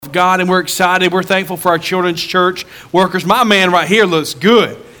of God, and we're excited. We're thankful for our children's church workers. My man right here looks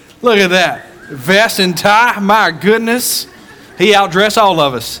good. Look at that. Vest and tie. My goodness. He outdressed all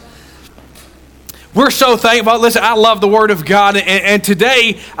of us. We're so thankful. Listen, I love the Word of God, and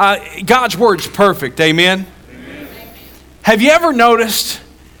today, God's Word's perfect. Amen? Amen. Have you ever noticed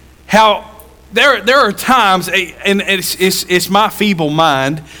how there are times, and it's my feeble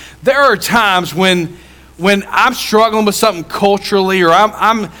mind, there are times when I'm struggling with something culturally, or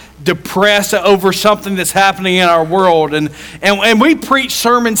I'm depressed over something that's happening in our world, and we preach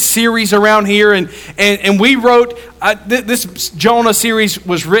sermon series around here, and we wrote this Jonah series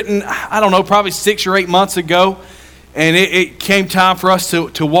was written, I don't know, probably 6 or 8 months ago, and it came time for us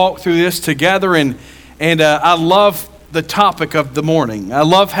to walk through this together, and I love the topic of the morning. I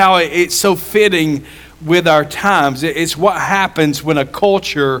love how it's so fitting with our times. It's what happens when a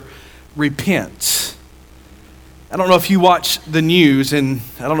culture repents. I don't know if you watch the news, and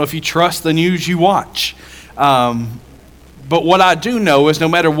I don't know if you trust the news you watch. But what I do know is no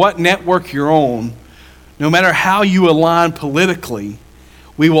matter what network you're on, no matter how you align politically,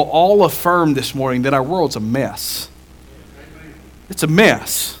 we will all affirm this morning that our world's a mess. It's a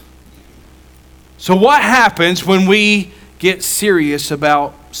mess. So what happens when we get serious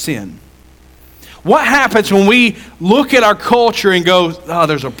about sin? What happens when we look at our culture and go, oh,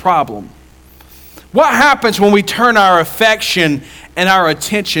 there's a problem? What happens when we turn our affection and our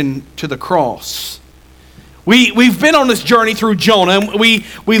attention to the cross? We've been on this journey through Jonah, and we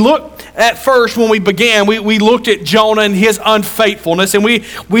looked at first when we began, we looked at Jonah and his unfaithfulness, and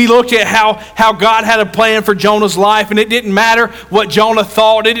we looked at how God had a plan for Jonah's life, and it didn't matter what Jonah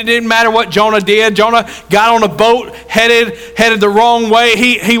thought, it didn't matter what Jonah did. Jonah got on a boat, headed the wrong way.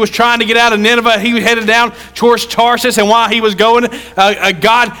 He was trying to get out of Nineveh. He was headed down towards Tarsus, and while he was going,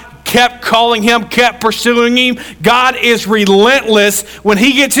 God kept calling him, kept pursuing him. God is relentless. When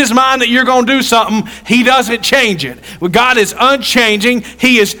he gets his mind that you're going to do something, he doesn't change it. God is unchanging.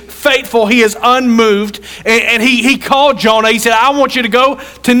 He is faithful. He is unmoved. And he called Jonah. He said, I want you to go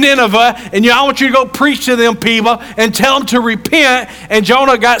to Nineveh, and I want you to go preach to them people and tell them to repent. And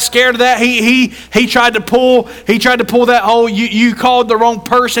Jonah got scared of that. He tried to pull that whole you called the wrong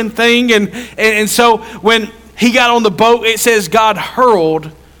person thing. And so when he got on the boat, it says God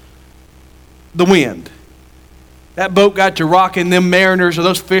hurled the wind. That boat got to rocking. Them mariners, or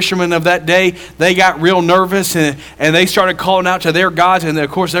those fishermen of that day, they got real nervous, and they started calling out to their gods, and of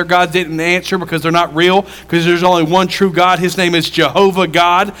course their gods didn't answer because they're not real, because there's only one true God. His name is Jehovah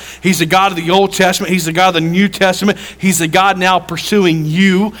God. He's the God of the Old Testament. He's the God of the New Testament. He's the God now pursuing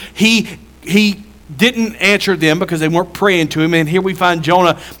you. He didn't answer them because they weren't praying to him, and here we find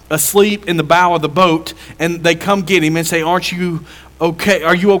Jonah asleep in the bow of the boat, and they come get him and say, aren't you okay?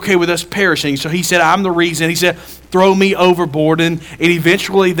 Are you okay with us perishing? So he said, I'm the reason. He said, throw me overboard. And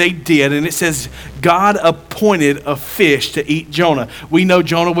eventually they did. And it says, God appointed a fish to eat Jonah. We know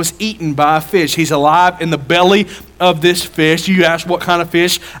Jonah was eaten by a fish. He's alive in the belly of this fish. You ask what kind of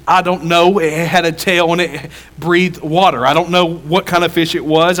fish? I don't know. It had a tail and it breathed water. I don't know what kind of fish it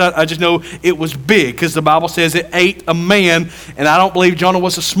was. I just know it was big, because the Bible says it ate a man. And I don't believe Jonah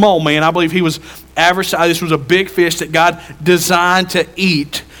was a small man. I believe he was average size. This was a big fish that God designed to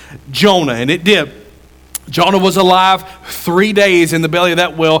eat Jonah, and it did. Jonah was alive 3 days in the belly of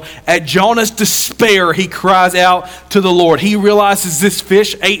that whale. At Jonah's despair, he cries out to the Lord. He realizes this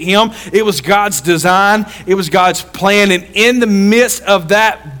fish ate him. It was God's design. It was God's plan. And in the midst of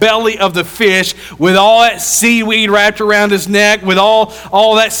that belly of the fish, with all that seaweed wrapped around his neck, with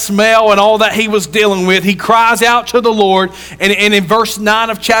all that smell and all that he was dealing with, he cries out to the Lord. And in verse 9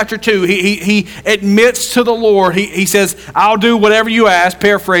 of chapter 2, he admits to the Lord. He says, I'll do whatever you ask,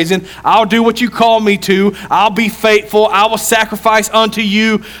 paraphrasing. I'll do what you call me to. I'll be faithful. I will sacrifice unto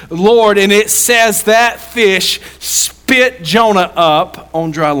you, Lord. And it says that fish spit Jonah up on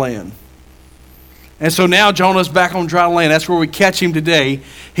dry land. And so now Jonah's back on dry land. That's where we catch him today.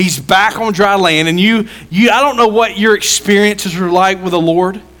 He's back on dry land. And I don't know what your experiences are like with the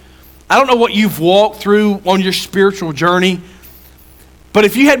Lord. I don't know what you've walked through on your spiritual journey. But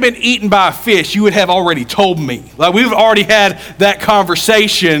if you had been eaten by a fish, you would have already told me. Like, we've already had that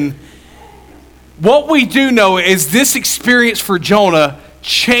conversation. What we do know is this experience for Jonah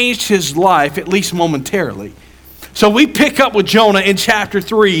changed his life, at least momentarily. So we pick up with Jonah in chapter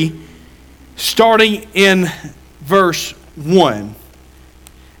 3, starting in verse 1.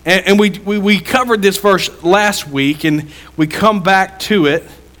 And we covered this verse last week, and we come back to it.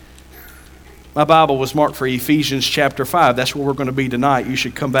 My Bible was marked for Ephesians chapter 5. That's where we're going to be tonight. You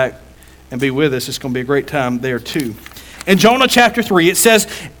should come back and be with us. It's going to be a great time there too. In Jonah chapter 3, it says,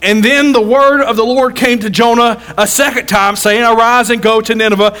 "And then the word of the Lord came to Jonah a second time, saying, Arise and go to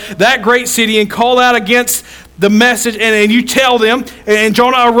Nineveh, that great city, and call out against the message, and you tell them." And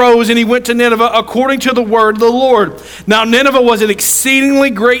Jonah arose, and he went to Nineveh according to the word of the Lord. Now Nineveh was an exceedingly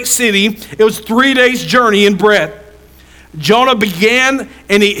great city. It was 3 days' journey in breadth. Jonah began,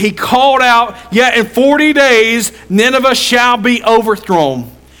 and he called out, "Yet in 40 days Nineveh shall be overthrown."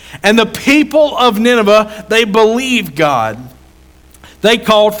 And the people of Nineveh, they believed God. They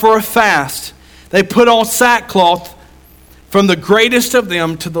called for a fast. They put on sackcloth from the greatest of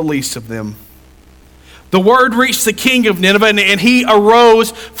them to the least of them. The word reached the king of Nineveh, and he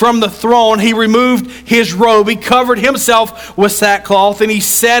arose from the throne. He removed his robe. He covered himself with sackcloth, and he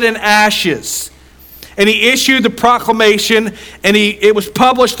sat in ashes. And he issued the proclamation, and it was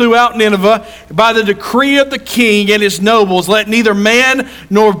published throughout Nineveh by the decree of the king and his nobles. Let neither man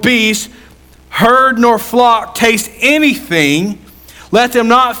nor beast, herd nor flock taste anything. Let them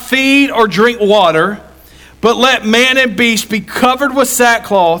not feed or drink water, but let man and beast be covered with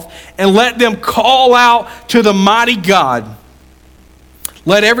sackcloth, and let them call out to the mighty God.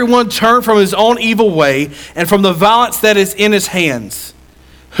 Let everyone turn from his own evil way and from the violence that is in his hands.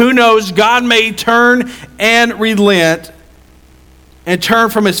 Who knows, God may turn and relent and turn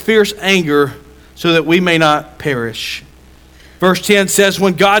from his fierce anger so that we may not perish. Verse 10 says,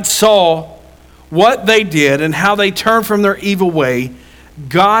 when God saw what they did and how they turned from their evil way,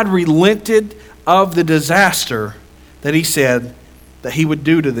 God relented of the disaster that he said that he would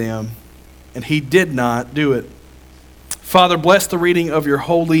do to them, and he did not do it. Father, bless the reading of your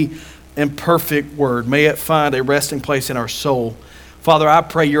holy and perfect word. May it find a resting place in our soul. Father, I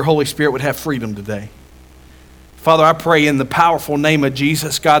pray your Holy Spirit would have freedom today. Father, I pray in the powerful name of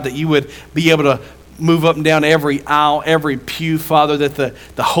Jesus, God, that you would be able to move up and down every aisle, every pew, Father, that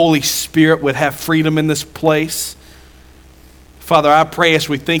the Holy Spirit would have freedom in this place. Father, I pray as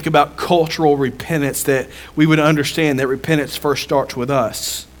we think about cultural repentance that we would understand that repentance first starts with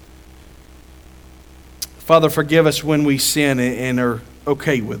us. Father, forgive us when we sin and are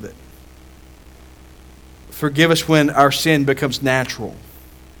okay with it. Forgive us when our sin becomes natural.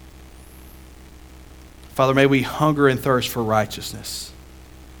 Father, may we hunger and thirst for righteousness.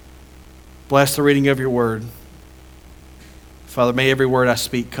 Bless the reading of your word. Father, may every word I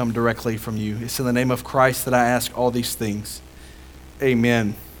speak come directly from you. It's in the name of Christ that I ask all these things.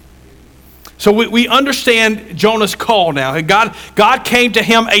 Amen. So we understand Jonah's call now. God came to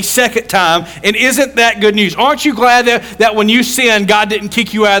him a second time, and isn't that good news? Aren't you glad that when you sin, God didn't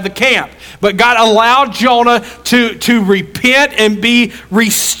kick you out of the camp? But God allowed Jonah to repent and be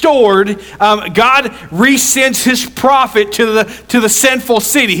restored. God resends his prophet to the sinful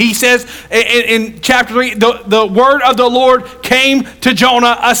city. He says in chapter 3, the word of the Lord came to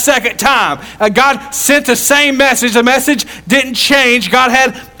Jonah a second time. God sent the same message. The message didn't change. God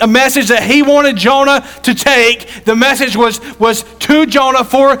had a message that he wanted Jonah to take. The message was to Jonah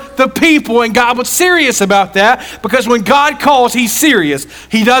for the people, and God was serious about that, because when God calls, he's serious.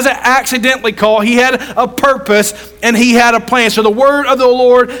 He doesn't accidentally call. He had a purpose and he had a plan. So the word of the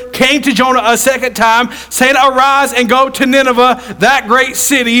Lord came to Jonah a second time, saying, "Arise and go to Nineveh, that great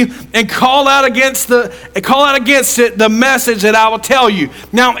city, and call out against it the message that I will tell you."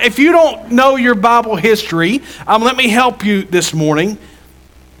 Now, if you don't know your Bible history, let me help you this morning.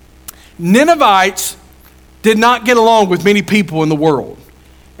 Ninevites did not get along with many people in the world.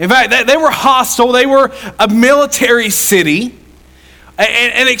 In fact, they were hostile. They were a military city.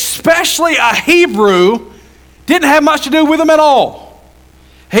 And especially a Hebrew didn't have much to do with them at all.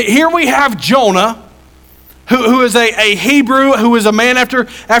 Here we have Jonah, who is a Hebrew, who is a man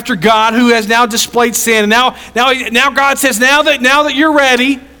after God, who has now displayed sin. And now God says, now that you're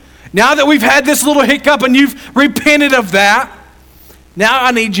ready, now that we've had this little hiccup and you've repented of that, now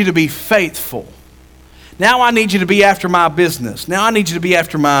I need you to be faithful. Now I need you to be after my business. Now I need you to be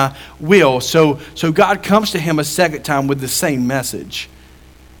after my will. So God comes to him a second time with the same message.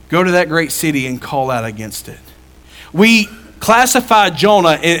 Go to that great city and call out against it. We classify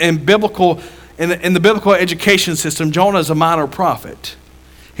Jonah in the biblical education system. Jonah is a minor prophet.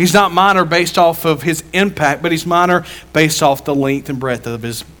 He's not minor based off of his impact, but he's minor based off the length and breadth of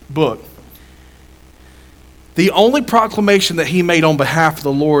his book. The only proclamation that he made on behalf of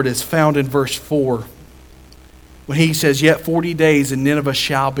the Lord is found in verse 4. When he says, "Yet 40 days and Nineveh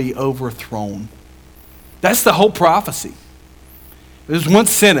shall be overthrown." That's the whole prophecy. There's one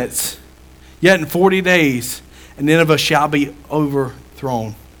sentence. Yet in 40 days and Nineveh shall be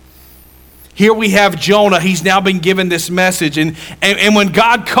overthrown. Here we have Jonah. He's now been given this message. And when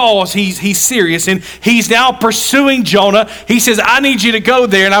God calls, he's serious. And he's now pursuing Jonah. He says, I need you to go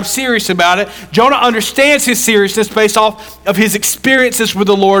there, and I'm serious about it. Jonah understands his seriousness based off of his experiences with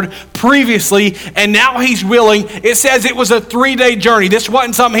the Lord previously. And now he's willing. It says it was a 3-day journey. This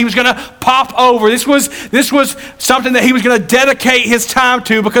wasn't something he was going to pop over. This was something that he was going to dedicate his time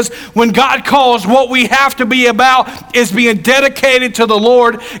to. Because when God calls, what we have to be about is being dedicated to the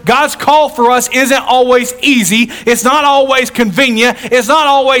Lord. God's call for us isn't always easy. It's not always convenient. It's not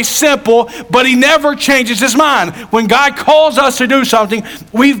always simple, but he never changes his mind. When God calls us to do something,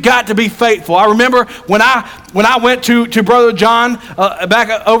 we've got to be faithful. I remember when I went to Brother John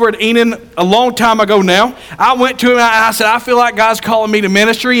back over at Enon a long time ago now, I went to him and I said, I feel like God's calling me to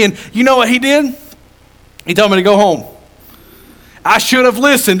ministry. And you know what he did? He told me to go home. I should have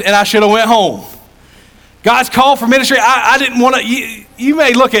listened and I should have went home. God's call for ministry, I didn't want to, you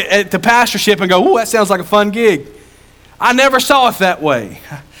may look at the pastorship and go, ooh, that sounds like a fun gig. I never saw it that way.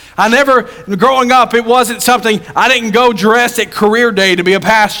 Growing up, it wasn't something, I didn't go dressed at career day to be a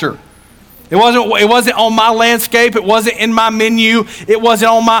pastor. It wasn't on my landscape. It wasn't in my menu. It wasn't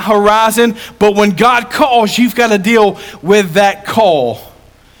on my horizon. But when God calls, you've got to deal with that call.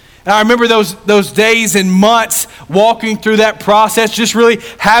 And I remember those days and months walking through that process, just really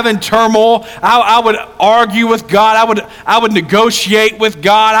having turmoil. I would argue with God. I would negotiate with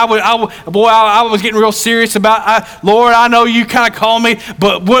God. I was getting real serious about, Lord, I know you kind of call me,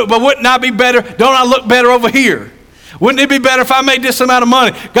 but wouldn't I be better? Don't I look better over here? Wouldn't it be better if I made this amount of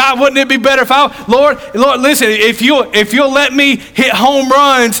money? God, wouldn't it be better if Lord, listen, if you'll let me hit home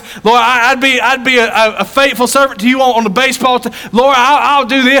runs, Lord, I'd be a faithful servant to you on the baseball team. Lord, I'll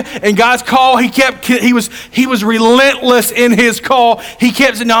do this. And God's call, he was relentless in his call. He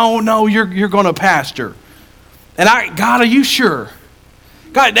kept saying, no, you're going to pastor. And God, are you sure?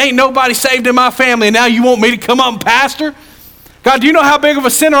 God, there ain't nobody saved in my family, and now you want me to come up and pastor? God, do you know how big of a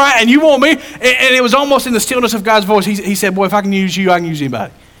sinner I am? And you want me? And it was almost in the stillness of God's voice. He said, boy, if I can use you, I can use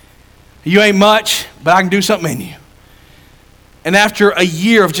anybody. You ain't much, but I can do something in you. And after a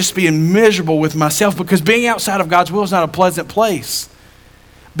year of just being miserable with myself, because being outside of God's will is not a pleasant place.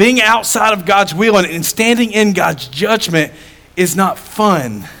 Being outside of God's will and standing in God's judgment is not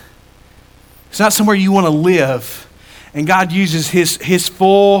fun. It's not somewhere you want to live. And God uses his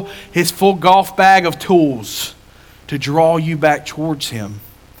full golf bag of tools to draw you back towards him.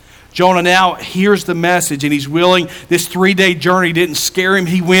 Jonah now hears the message and he's willing. This 3-day journey didn't scare him.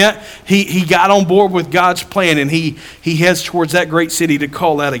 He went, he got on board with God's plan, and he heads towards that great city to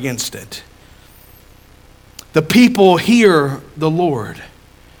call out against it. The people hear the Lord.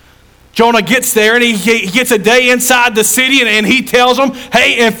 Jonah gets there and he gets a day inside the city and he tells them,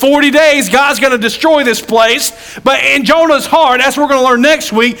 hey, in 40 days, God's going to destroy this place. But in Jonah's heart, that's what we're going to learn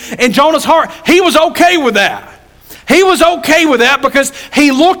next week, in Jonah's heart, he was okay with that. He was okay with that because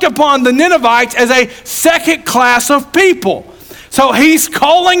he looked upon the Ninevites as a second class of people. So he's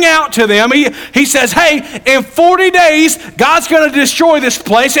calling out to them. He says, hey, in 40 days, God's going to destroy this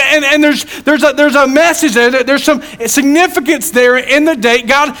place. And there's a message there. There's some significance there in the date.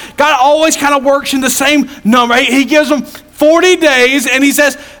 God always kind of works in the same number. He gives them 40 days, and he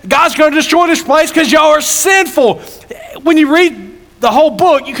says, God's going to destroy this place because y'all are sinful. When you read the whole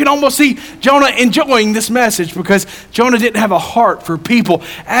book, you can almost see Jonah enjoying this message because Jonah didn't have a heart for people.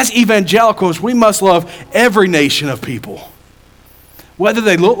 As evangelicals, we must love every nation of people. Whether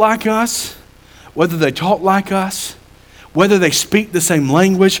they look like us, whether they talk like us, whether they speak the same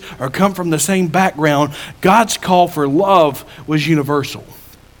language or come from the same background, God's call for love was universal.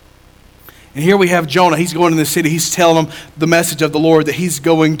 And here we have Jonah. He's going in the city. He's telling them the message of the Lord that he's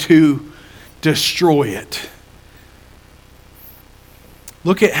going to destroy it.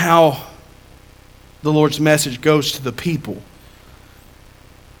 Look at how the Lord's message goes to the people.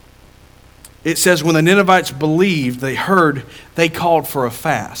 It says, when the Ninevites believed, they called for a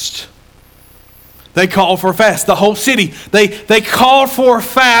fast. They called for a fast. The whole city, they called for a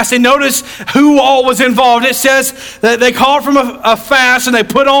fast. And notice who all was involved. It says that they called from a fast and they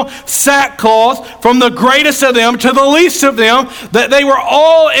put on sackcloth from the greatest of them to the least of them. That they were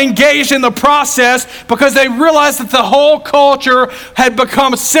all engaged in the process because they realized that the whole culture had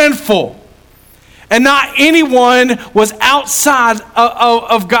become sinful. And not anyone was outside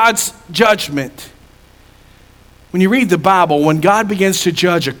of God's judgment. When you read the Bible, when God begins to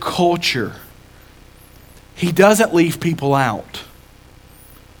judge a culture, He doesn't leave people out.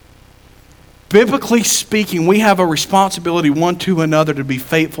 Biblically speaking, we have a responsibility one to another to be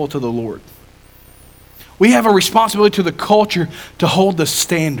faithful to the Lord. We have a responsibility to the culture to hold the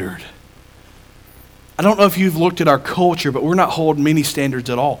standard. I don't know if you've looked at our culture, but we're not holding many standards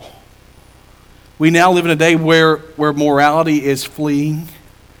at all. We now live in a day where morality is fleeing.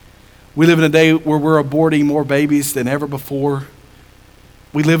 We live in a day where we're aborting more babies than ever before.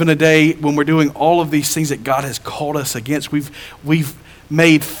 We live in a day when we're doing all of these things that God has called us against. We've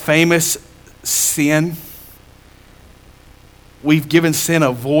made famous sin. We've given sin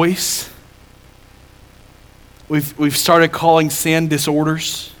a voice. We've started calling sin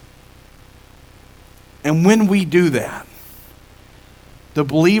disorders. And when we do that, the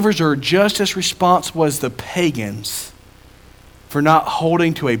believers are just as responsible as the pagans for not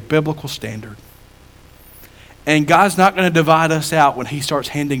holding to a biblical standard. And God's not going to divide us out when he starts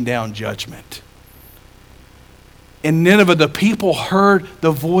handing down judgment. In Nineveh, the people heard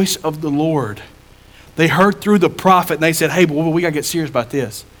the voice of the Lord. They heard through the prophet, and they said, hey, boy, we got to get serious about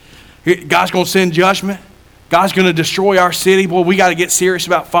this. God's going to send judgment. God's going to destroy our city. Boy, we got to get serious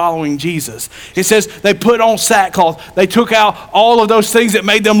about following Jesus. It says they put on sackcloth. They took out all of those things that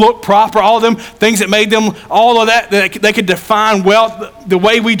made them look proper, all of them things that made them, all of that they could define wealth. The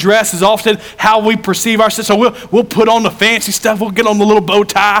way we dress is often how we perceive ourselves. So we'll put on the fancy stuff. We'll get on the little bow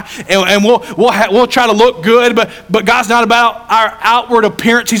tie, and we'll try to look good. But God's not about our outward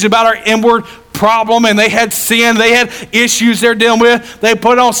appearance. He's about our inward problem. And they had sin, they had issues they're dealing with. They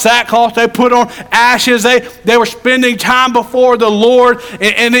put on sackcloth, they put on ashes, they were spending time before the Lord.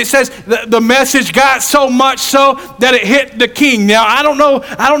 And it says the message got so much so that it hit the king. Now I don't know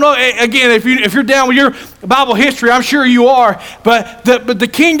again, if you're down with your Bible history, I'm sure you are, but the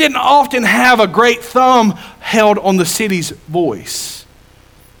king didn't often have a great thumb held on the city's voice.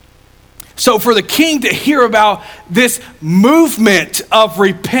 So for the king to hear about this movement of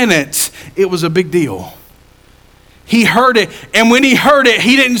repentance, it was a big deal. He heard it, and when he heard it,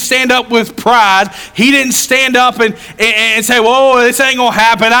 he didn't stand up with pride. He didn't stand up and say, whoa, this ain't going to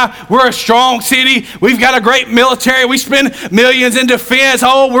happen. We're a strong city. We've got a great military. We spend millions in defense.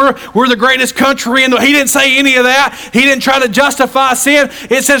 Oh, we're the greatest country. He didn't say any of that. He didn't try to justify sin.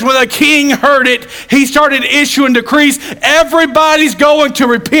 It says when the king heard it, he started issuing decrees. Everybody's going to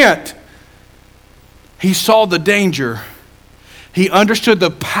repent. He saw the danger. He understood the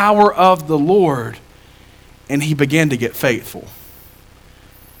power of the Lord, and he began to get faithful.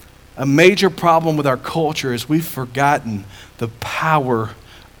 A major problem with our culture is we've forgotten the power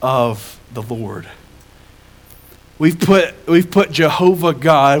of the Lord. We've put Jehovah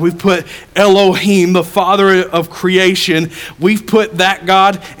God, we've put Elohim, the Father of creation, we've put that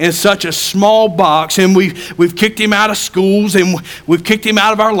God in such a small box, and we've kicked him out of schools, and we've kicked him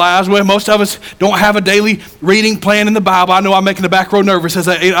out of our lives. Well, most of us don't have a daily reading plan in the Bible. I know I'm making the back row nervous, as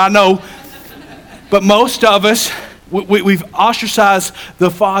I know. But most of us, we've ostracized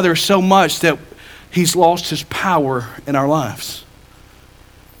the Father so much that he's lost his power in our lives.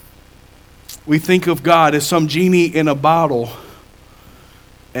 We think of God as some genie in a bottle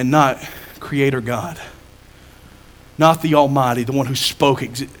and not Creator God. Not the Almighty, the one who spoke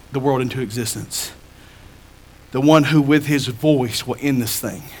the world into existence. The one who with his voice will end this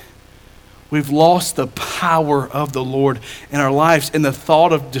thing. We've lost the power of the Lord in our lives, and the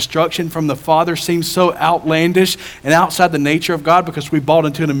thought of destruction from the Father seems so outlandish and outside the nature of God because we bought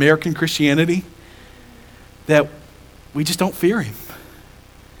into an American Christianity that we just don't fear him.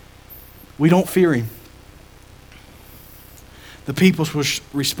 We don't fear him. The people's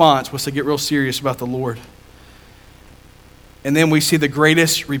response was to get real serious about the Lord. And then we see the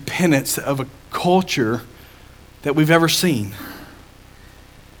greatest repentance of a culture that we've ever seen.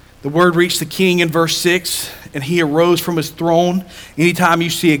 The word reached the king in verse 6, and he arose from his throne. Anytime you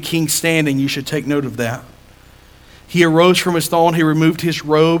see a king standing, you should take note of that. He arose from his throne, he removed his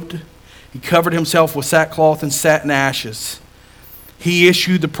robe, he covered himself with sackcloth and sat in ashes. He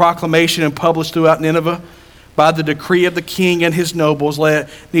issued the proclamation and published throughout Nineveh, by the decree of the king and his nobles, let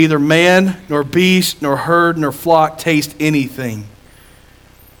neither man, nor beast, nor herd, nor flock taste anything.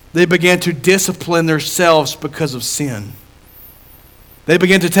 They began to discipline themselves because of sin. They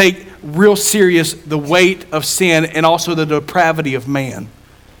began to take real serious the weight of sin and also the depravity of man.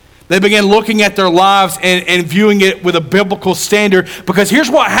 They began looking at their lives and viewing it with a biblical standard, because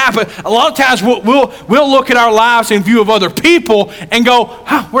here's what happened. A lot of times we'll look at our lives in view of other people and go,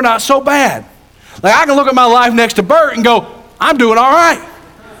 we're not so bad. Like I can look at my life next to Bert and go, I'm doing all right.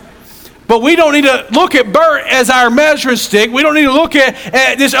 But we don't need to look at Bert as our measuring stick. We don't need to look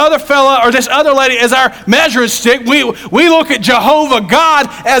at this other fella or this other lady as our measuring stick. We look at Jehovah God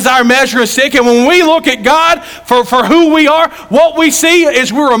as our measuring stick. And when we look at God for who we are, what we see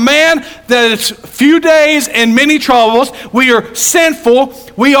is we're a man that is few days and many troubles. We are sinful.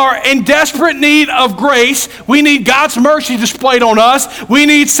 We are in desperate need of grace. We need God's mercy displayed on us. We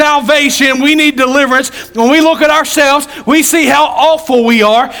need salvation. We need deliverance. When we look at ourselves, we see how awful we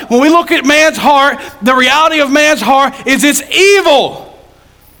are. When we look at at man's heart, the reality of man's heart is it's evil.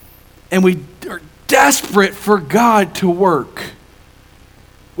 And we are desperate for God to work.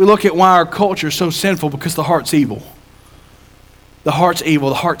 We look at why our culture is so sinful, because the heart's evil. The heart's evil.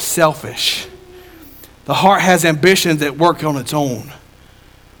 The heart's selfish. The heart has ambitions that work on its own.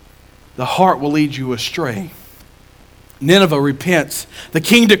 The heart will lead you astray. Nineveh repents. The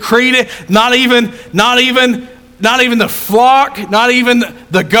king decreed it. Not even the flock, not even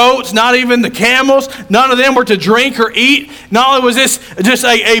the goats, not even the camels. None of them were to drink or eat. Not only was this just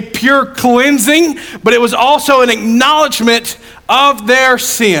a pure cleansing, but it was also an acknowledgement of their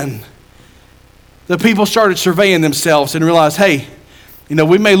sin. The people started surveying themselves and realized, hey,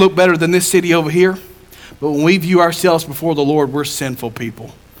 we may look better than this city over here, but when we view ourselves before the Lord, we're sinful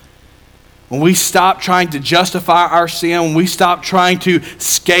people. When we stop trying to justify our sin, when we stop trying to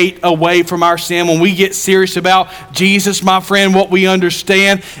skate away from our sin, when we get serious about Jesus, my friend, what we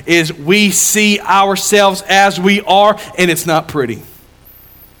understand is we see ourselves as we are, and it's not pretty.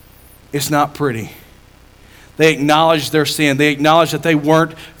 It's not pretty. They acknowledged their sin. They acknowledged that they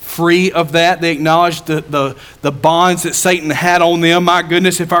weren't free of that. They acknowledged the bonds that Satan had on them. My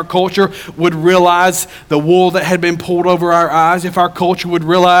goodness, if our culture would realize the wool that had been pulled over our eyes, if our culture would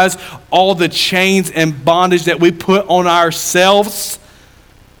realize all the chains and bondage that we put on ourselves,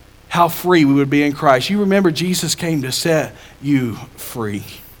 how free we would be in Christ. You remember Jesus came to set you free.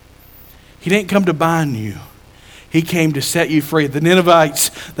 He didn't come to bind you. He came to set you free. The Ninevites,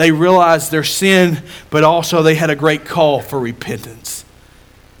 they realized their sin, but also they had a great call for repentance.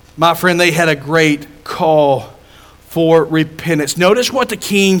 My friend, they had a great call for repentance. Notice what the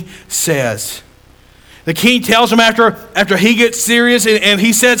king says. The king tells him after he gets serious and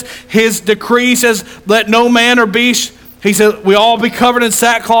he says his decree says, let no man or beast, he said, we all be covered in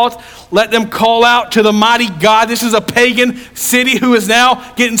sackcloth. Let them call out to the mighty God. This is a pagan city who is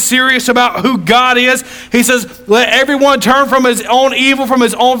now getting serious about who God is. He says, let everyone turn from his own evil, from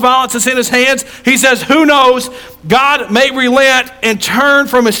his own violence that's in his hands. He says, who knows? God may relent and turn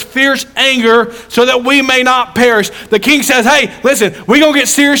from his fierce anger so that we may not perish. The king says, hey, listen, we're going to get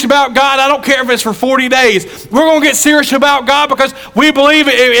serious about God. I don't care if it's for 40 days. We're going to get serious about God because we believe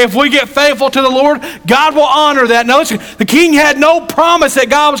if we get faithful to the Lord, God will honor that. Now listen, the king had no promise that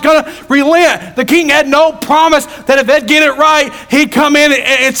God was going to relent. The king had no promise that if they'd get it right, he'd come in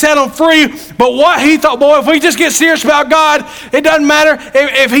and set them free. But what he thought, boy, if we just get serious about God, it doesn't matter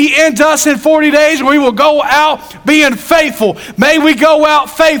if he ends us in 40 days, we will go out being faithful. May we go out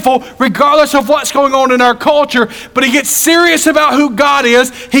faithful regardless of what's going on in our culture. But he gets serious about who God is.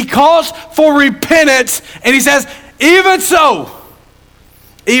 He calls for repentance, and he says, even so,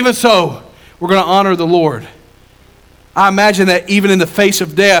 we're going to honor the Lord. I imagine that even in the face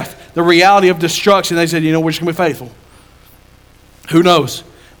of death, the reality of destruction, they said, we're just going to be faithful. Who knows?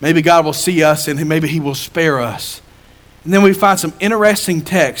 Maybe God will see us and maybe he will spare us. And then we find some interesting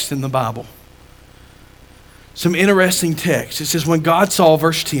text in the Bible. Some interesting text. It says, when God saw,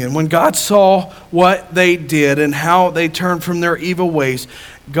 verse 10, when God saw what they did and how they turned from their evil ways,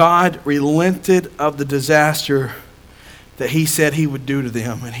 God relented of the disaster that he said he would do to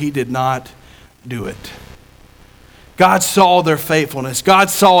them, and he did not do it. God saw their faithfulness. God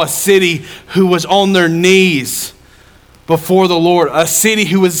saw a city who was on their knees before the Lord, a city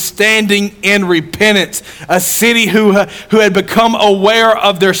who was standing in repentance, a city who had become aware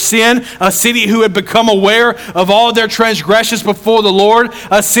of their sin, a city who had become aware of all their transgressions before the Lord,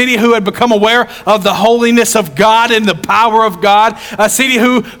 a city who had become aware of the holiness of God and the power of God, a city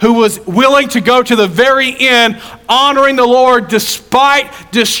who was willing to go to the very end, honoring the Lord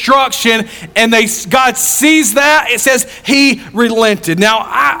despite destruction, and God sees that. It says he relented. Now,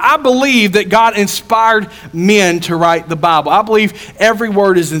 I believe that God inspired men to write the Bible. I believe every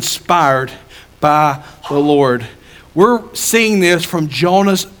word is inspired by the Lord. We're seeing this from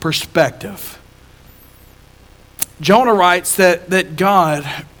Jonah's perspective. Jonah writes that God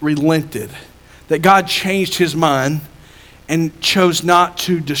relented, that God changed his mind and chose not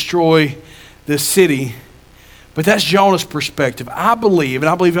to destroy the city. But that's Jonah's perspective. I believe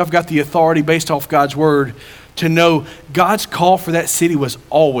I've got the authority based off God's word to know God's call for that city was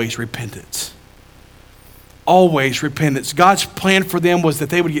always repentance. Always repentance. God's plan for them was that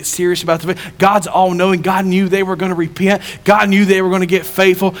they would get serious about the faith. God's all-knowing. God knew they were going to repent. God knew they were going to get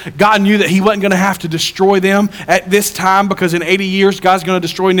faithful. God knew that he wasn't going to have to destroy them at this time because in 80 years, God's going to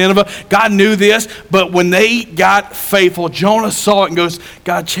destroy Nineveh. God knew this, but when they got faithful, Jonah saw it and goes,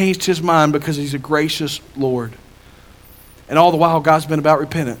 God changed his mind because he's a gracious Lord. And all the while, God's been about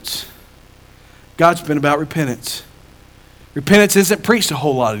repentance. God's been about repentance. Repentance isn't preached a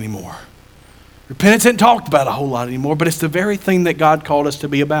whole lot anymore. Repentance isn't talked about a whole lot anymore, but it's the very thing that God called us to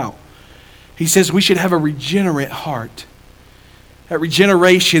be about. He says we should have a regenerate heart. That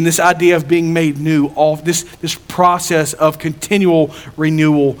regeneration, this idea of being made new, all this process of continual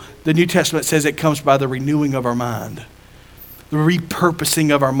renewal, the New Testament says it comes by the renewing of our mind, the repurposing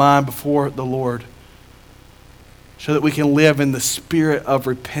of our mind before the Lord, so that we can live in the spirit of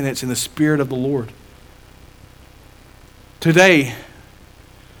repentance, in the spirit of the Lord. Today,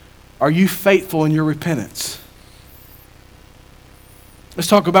 are you faithful in your repentance? Let's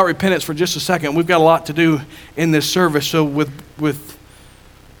talk about repentance for just a second. We've got a lot to do in this service, so with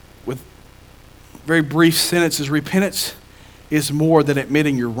very brief sentences, repentance is more than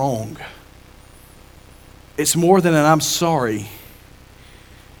admitting you're wrong. It's more than an I'm sorry.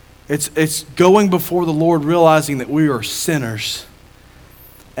 It's going before the Lord realizing that we are sinners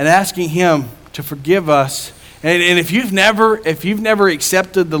and asking Him to forgive us. And if you've never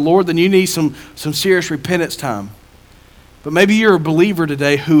accepted the Lord, then you need some serious repentance time. But maybe you're a believer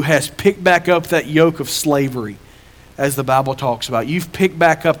today who has picked back up that yoke of slavery, as the Bible talks about. You've picked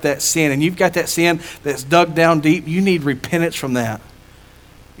back up that sin, and you've got that sin that's dug down deep. You need repentance from that.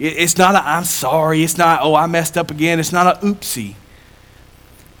 It's not a I'm sorry. It's not, oh, I messed up again. It's not a oopsie.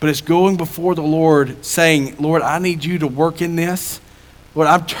 But it's going before the Lord saying, Lord, I need you to work in this. Lord,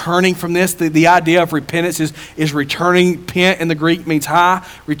 I'm turning from this. The idea of repentance is returning. Pent in the Greek means high,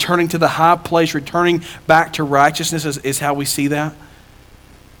 returning to the high place, returning back to righteousness is how we see that.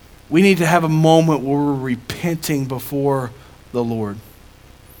 We need to have a moment where we're repenting before the Lord.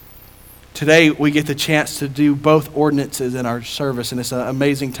 Today, we get the chance to do both ordinances in our service, and it's an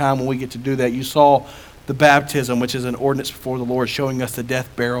amazing time when we get to do that. You saw the baptism, which is an ordinance before the Lord, showing us the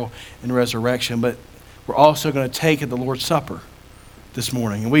death, burial, and resurrection. But we're also going to take at the Lord's Supper this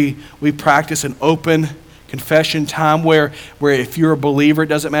morning. And we practice an open confession time where if you're a believer, it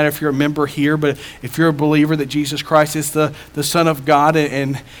doesn't matter if you're a member here, but if you're a believer that Jesus Christ is the Son of God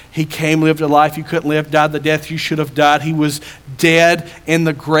and He came, lived a life you couldn't live, died the death you should have died. He was dead in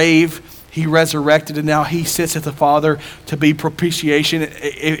the grave. He resurrected, and now He sits at the Father to be propitiation.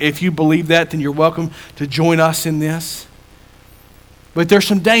 If you believe that, then you're welcome to join us in this. But there's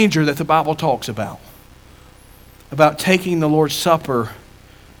some danger that the Bible talks about taking the Lord's Supper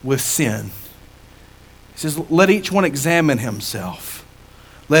with sin. He says, let each one examine himself.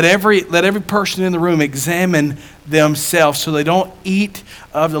 Let every person in the room examine themselves so they don't eat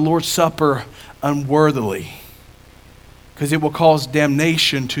of the Lord's Supper unworthily, because it will cause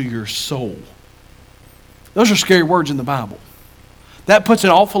damnation to your soul. Those are scary words in the Bible. That puts an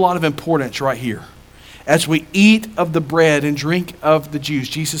awful lot of importance right here. As we eat of the bread and drink of the juice,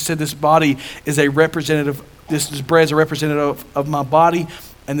 Jesus said this body is a representative. This bread is a representative of my body,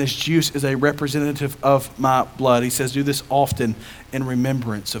 and this juice is a representative of my blood. He says, do this often in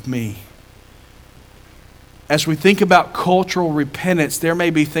remembrance of me. As we think about cultural repentance, there may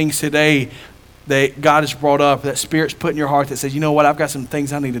be things today that God has brought up, that Spirit's put in your heart that says, you know what, I've got some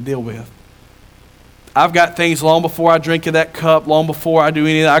things I need to deal with. I've got things long before I drink of that cup, long before I do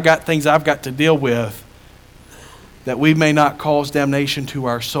any of that, I've got things I've got to deal with, that we may not cause damnation to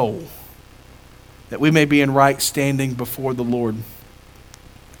our soul, that we may be in right standing before the Lord.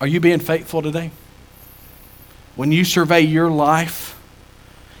 Are you being faithful today? When you survey your life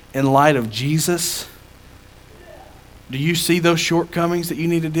in light of Jesus, do you see those shortcomings that you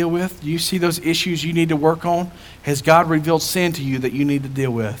need to deal with? Do you see those issues you need to work on? Has God revealed sin to you that you need to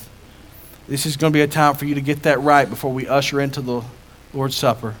deal with? This is going to be a time for you to get that right before we usher into the Lord's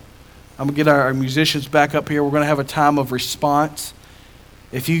Supper. I'm going to get our musicians back up here. We're going to have a time of response.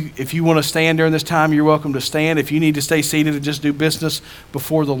 If you want to stand during this time, you're welcome to stand. If you need to stay seated and just do business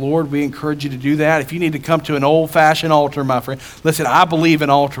before the Lord, we encourage you to do that. If you need to come to an old-fashioned altar, my friend, listen, I believe in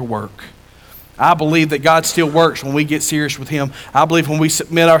altar work. I believe that God still works when we get serious with Him. I believe when we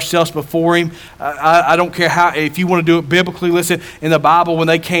submit ourselves before Him. I don't care how, if you want to do it biblically, listen, in the Bible, when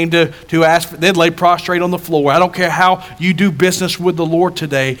they came to ask, they'd lay prostrate on the floor. I don't care how you do business with the Lord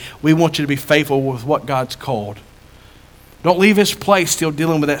today. We want you to be faithful with what God's called. Don't leave His place still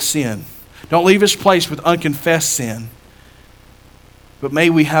dealing with that sin. Don't leave His place with unconfessed sin. But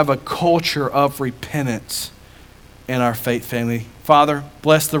may we have a culture of repentance in our faith family. Father,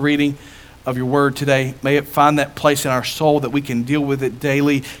 bless the reading of your word today. May it find that place in our soul that we can deal with it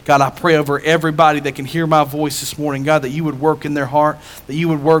daily. God, I pray over everybody that can hear my voice this morning, God, that you would work in their heart, that you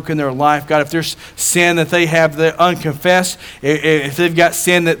would work in their life. God, if there's sin that they have that unconfessed, if they've got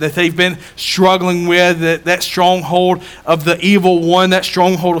sin that they've been struggling with, that stronghold of the evil one, that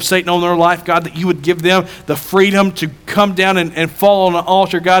stronghold of Satan on their life, God, that you would give them the freedom to come down and fall on an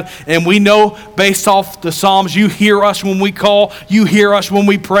altar, God. And we know based off the Psalms, you hear us when we call, you hear us when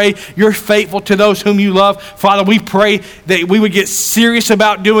we pray. You're faithful to those whom you love. Father, we pray that we would get serious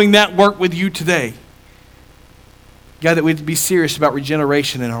about doing that work with you today. God, that we'd be serious about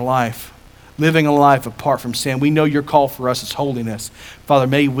regeneration in our life, living a life apart from sin. We know your call for us is holiness. Father,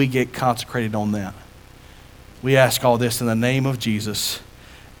 may we get consecrated on that. We ask all this in the name of Jesus.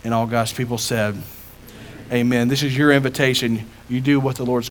 And all God's people said, amen. This is your invitation. You do what the Lord's